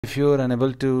If you are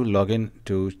unable to log in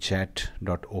to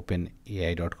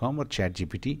chat.openai.com or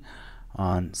ChatGPT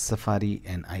on Safari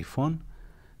and iPhone,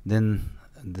 then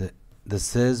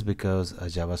this is because a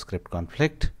JavaScript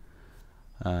conflict,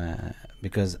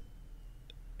 because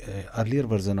earlier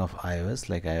version of iOS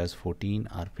like iOS 14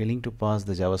 are failing to pass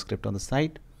the JavaScript on the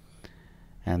site,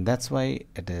 and that's why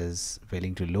it is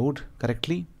failing to load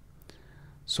correctly.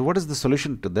 So what is the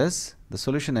solution to this? The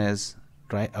solution is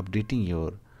try updating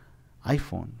your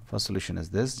iPhone. First solution is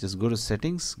this: just go to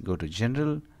settings, go to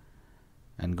general,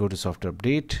 and go to software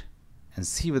update, and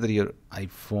see whether your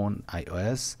iPhone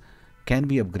iOS can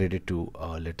be upgraded to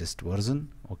a latest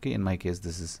version. Okay, in my case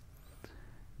this is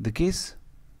the case.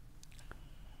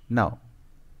 Now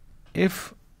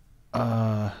if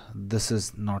this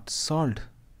is not solved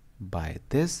by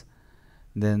this,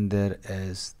 then there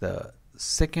is the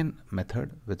second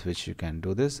method with which you can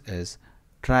do this, is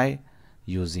try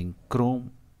using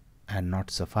Chrome and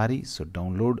not Safari. So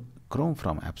download Chrome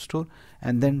from App Store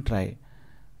and then try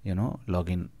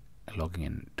logging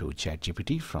in to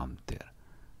ChatGPT from there.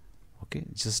 Okay,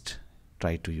 just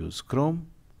try to use Chrome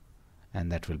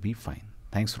and that will be fine.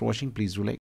 Thanks for watching. Please do like.